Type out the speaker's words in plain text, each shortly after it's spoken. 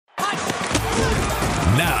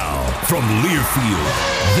Now, from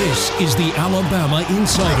Learfield, this is the Alabama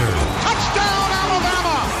Insider. Touchdown,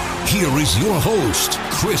 Alabama! Here is your host,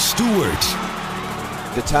 Chris Stewart.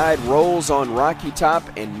 The Tide rolls on Rocky Top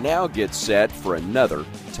and now gets set for another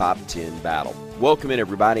Top 10 battle. Welcome in,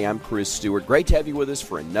 everybody. I'm Chris Stewart. Great to have you with us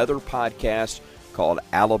for another podcast called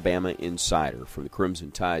Alabama Insider from the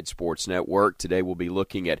Crimson Tide Sports Network. Today we'll be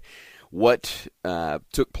looking at what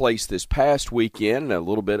took place this past weekend and a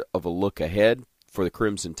little bit of a look ahead for the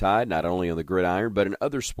Crimson Tide, not only on the gridiron, but in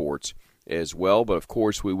other sports as well. But, of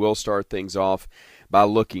course, we will start things off by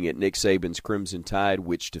looking at Nick Saban's Crimson Tide,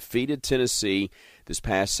 which defeated Tennessee this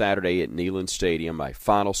past Saturday at Neyland Stadium by a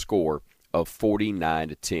final score of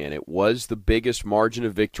 49-10. It was the biggest margin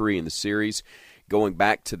of victory in the series going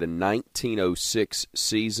back to the 1906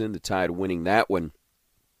 season, the Tide winning that one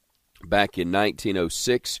back in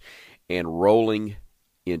 1906 and rolling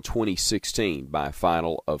in 2016 by a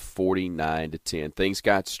final of 49-10. Things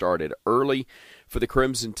got started early for the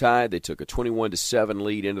Crimson Tide. They took a 21-7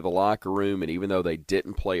 lead into the locker room, and even though they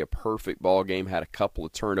didn't play a perfect ball game, had a couple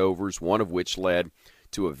of turnovers, one of which led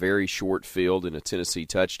to a very short field and a Tennessee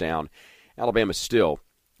touchdown, Alabama still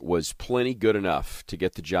was plenty good enough to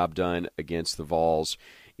get the job done against the Vols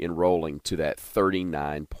in rolling to that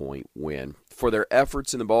 39-point win. For their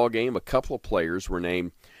efforts in the ball game, a couple of players were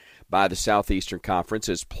named by the Southeastern Conference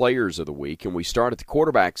as Players of the Week, and we start at the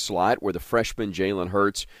quarterback slot where the freshman Jalen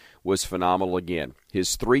Hurts was phenomenal again.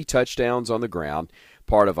 His 3 touchdowns on the ground,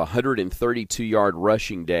 part of a 132-yard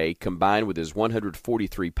rushing day, combined with his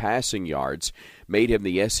 143 passing yards, made him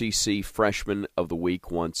the SEC Freshman of the Week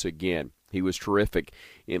once again. He was terrific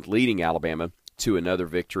in leading Alabama to another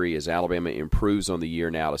victory as Alabama improves on the year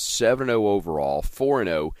now to 7-0 overall,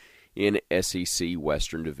 4-0 in SEC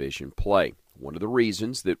Western Division play. One of the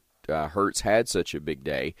reasons that Hurts had such a big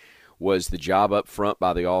day was the job up front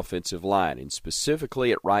by the offensive line, and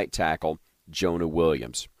specifically at right tackle, Jonah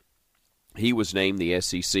Williams. He was named the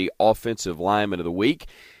SEC Offensive Lineman of the Week.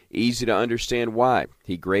 Easy to understand why.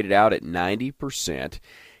 He graded out at 90%.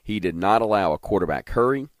 He did not allow a quarterback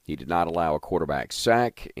hurry. He did not allow a quarterback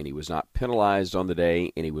sack, and he was not penalized on the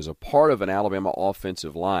day, and he was a part of an Alabama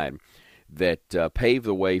offensive line that paved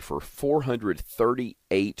the way for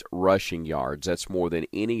 438 rushing yards. That's more than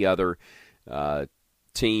any other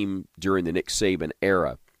team during the Nick Saban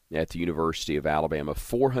era at the University of Alabama.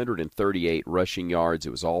 438 rushing yards.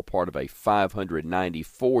 It was all part of a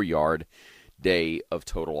 594-yard day of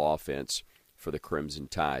total offense for the Crimson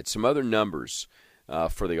Tide. Some other numbers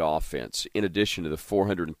for the offense, in addition to the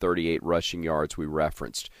 438 rushing yards we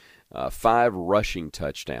referenced. 5 rushing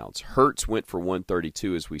touchdowns. Hurts went for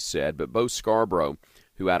 132, as we said, but Bo Scarborough,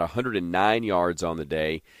 who had 109 yards on the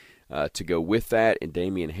day to go with that, and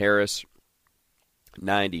Damian Harris,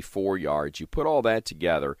 94 yards. You put all that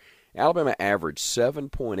together, Alabama averaged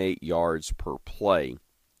 7.8 yards per play,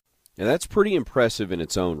 and that's pretty impressive in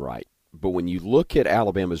its own right. But when you look at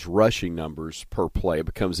Alabama's rushing numbers per play, it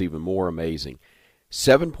becomes even more amazing.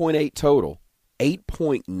 7.8 total,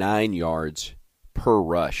 8.9 yards per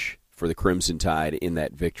rush for the Crimson Tide in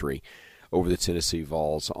that victory over the Tennessee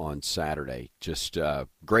Vols on Saturday. Just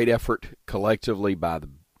great effort collectively by the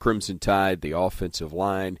Crimson Tide, the offensive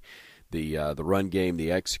line, the run game,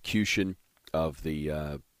 the execution of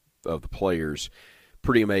the players.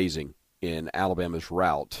 Pretty amazing in Alabama's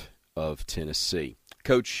rout of Tennessee.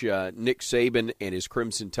 Coach Nick Saban and his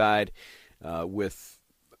Crimson Tide with,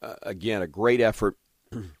 again, a great effort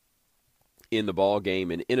in the ball game,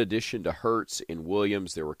 and in addition to Hurts and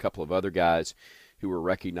Williams, there were a couple of other guys who were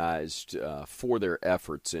recognized for their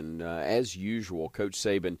efforts. And as usual, Coach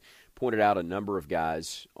Saban pointed out a number of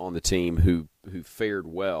guys on the team who fared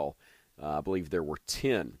well. I believe there were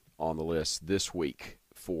 10 on the list this week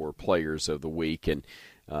for Players of the Week. And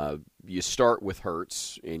you start with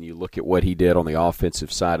Hurts, and you look at what he did on the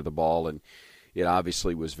offensive side of the ball, and it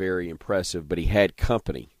obviously was very impressive, but he had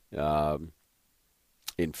company.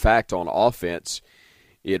 In fact, on offense,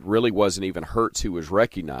 it really wasn't even Hurts who was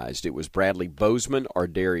recognized. It was Bradley Bozeman,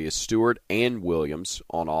 Ardarius Stewart, and Williams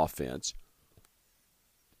on offense.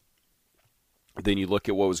 Then you look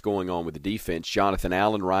at what was going on with the defense. Jonathan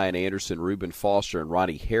Allen, Ryan Anderson, Reuben Foster, and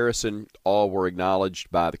Ronnie Harrison all were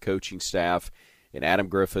acknowledged by the coaching staff. And Adam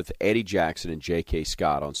Griffith, Eddie Jackson, and J.K.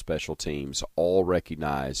 Scott on special teams, all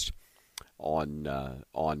recognized on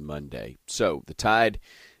Monday. So the Tide,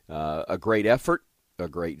 a great effort, a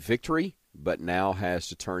great victory, but now has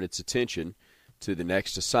to turn its attention to the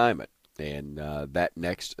next assignment. And that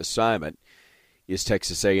next assignment is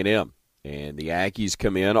Texas A&M. And the Aggies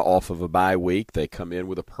come in off of a bye week. They come in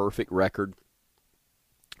with a perfect record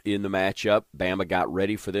in the matchup. Bama got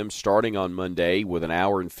ready for them starting on Monday with an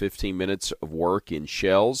hour and 15 minutes of work in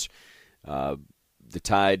Shells. The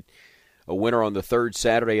Tide, a winner on the third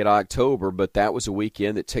Saturday in October, but that was a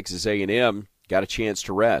weekend that Texas A&M got a chance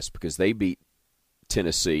to rest because they beat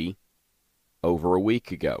Tennessee over a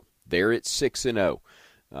week ago. They're at 6-0.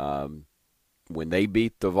 When they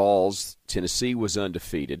beat the Vols, Tennessee was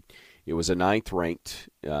undefeated. It was a ninth-ranked,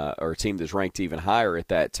 or a team that's ranked even higher at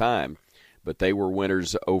that time, but they were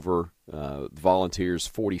winners over the Volunteers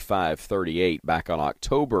 45-38 back on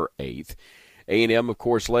October 8th. A&M, of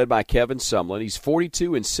course, led by Kevin Sumlin. He's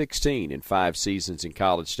 42-16 in 5 seasons in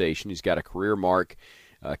College Station. He's got a career mark,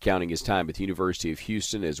 counting his time at the University of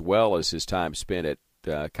Houston as well as his time spent at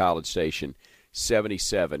College Station.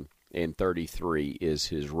 77-33 is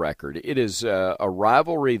his record. It is a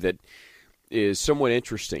rivalry that is somewhat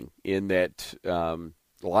interesting in that a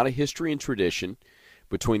lot of history and tradition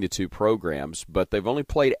between the two programs, but they've only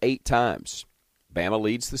played 8 times. Bama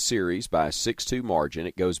leads the series by a 6-2 margin.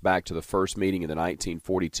 It goes back to the first meeting in the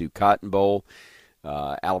 1942 Cotton Bowl.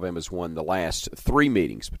 Alabama's won the last 3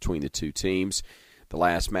 meetings between the two teams. The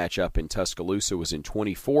last matchup in Tuscaloosa was in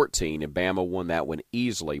 2014, and Bama won that one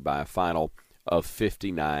easily by a final of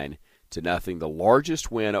 59-0, the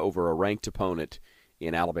largest win over a ranked opponent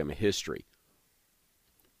in Alabama history.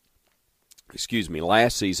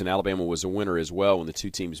 Last season, Alabama was a winner as well when the two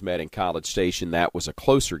teams met in College Station. That was a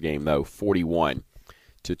closer game, though,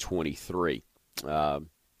 41-23.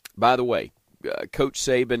 By the way, Coach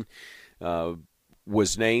Saban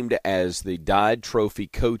was named as the Dodd Trophy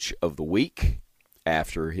Coach of the Week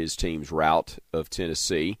after his team's rout of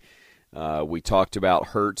Tennessee. We talked about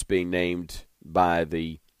Hurts being named by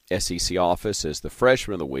the SEC office as the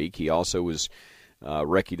Freshman of the Week. He also was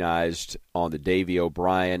recognized on the Davey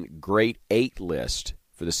O'Brien Great 8 list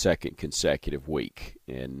for the second consecutive week.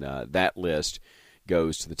 And that list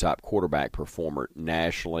goes to the top quarterback performer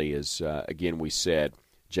nationally as, again, we said,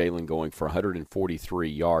 Jalen going for 143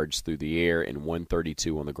 yards through the air and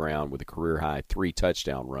 132 on the ground with a career-high 3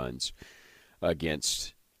 touchdown runs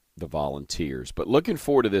against the Volunteers. But looking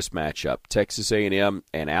forward to this matchup, Texas A&M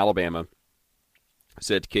and Alabama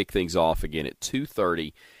set to kick things off again at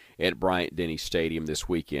 2:30 at Bryant-Denny Stadium this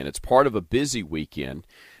weekend. It's part of a busy weekend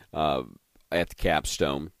at the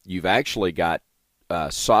Capstone. You've actually got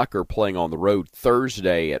soccer playing on the road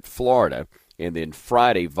Thursday at Florida, and then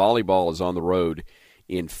Friday volleyball is on the road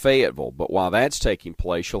in Fayetteville. But while that's taking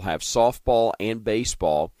place, you'll have softball and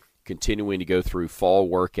baseball continuing to go through fall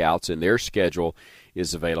workouts, and their schedule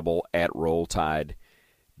is available at RollTide.com.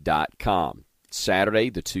 Saturday,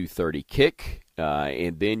 the 2:30 kick,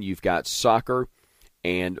 and then you've got soccer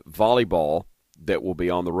and volleyball that will be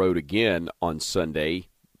on the road again on Sunday.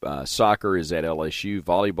 Soccer is at LSU.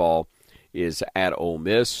 Volleyball is at Ole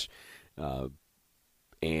Miss.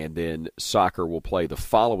 And then soccer will play the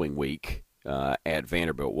following week at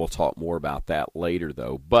Vanderbilt. We'll talk more about that later,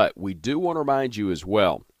 though. But we do want to remind you as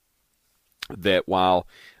well that while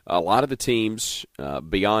a lot of the teams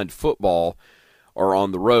beyond football are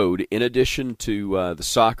on the road, in addition to the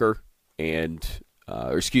soccer and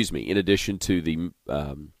in addition to the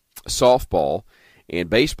softball and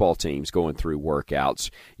baseball teams going through workouts,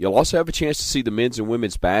 you'll also have a chance to see the men's and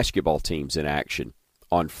women's basketball teams in action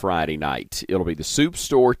on Friday night. It'll be the Soup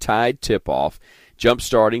Store Tide tip-off,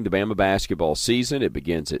 jump-starting the Bama basketball season. It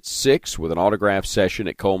begins at 6 with an autograph session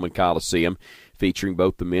at Coleman Coliseum featuring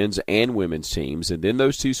both the men's and women's teams. And then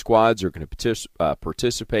those two squads are going to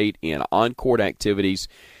participate in on-court activities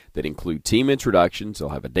that include team introductions. They'll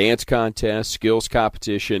have a dance contest, skills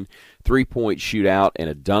competition, three-point shootout, and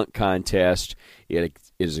a dunk contest. It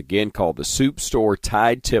is again called the Soup Store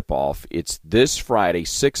Tide Tip-Off. It's this Friday,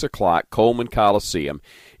 6 o'clock, Coleman Coliseum.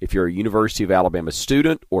 If you're a University of Alabama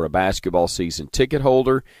student or a basketball season ticket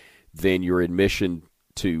holder, then your admission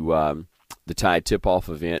to the Tide Tip-Off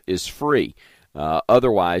event is free.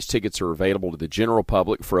 Otherwise, tickets are available to the general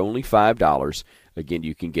public for only $5. Again,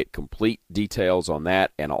 you can get complete details on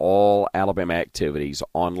that and all Alabama activities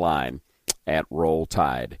online at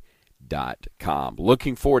RollTide.com.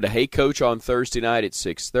 Looking forward to Hey Coach on Thursday night at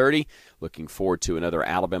 6:30. Looking forward to another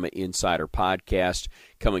Alabama Insider podcast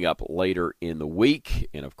coming up later in the week.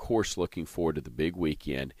 And, of course, looking forward to the big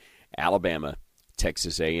weekend, Alabama,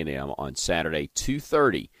 Texas A&M on Saturday,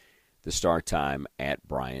 2:30, the start time at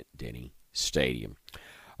Bryant-Denny Stadium.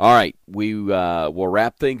 All right, we will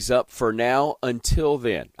wrap things up for now. Until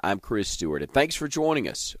then, I'm Chris Stewart, and thanks for joining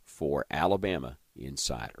us for Alabama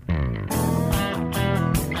Insider.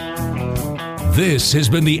 This has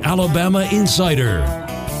been the Alabama Insider.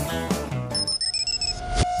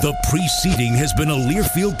 The preceding has been a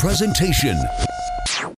Learfield presentation.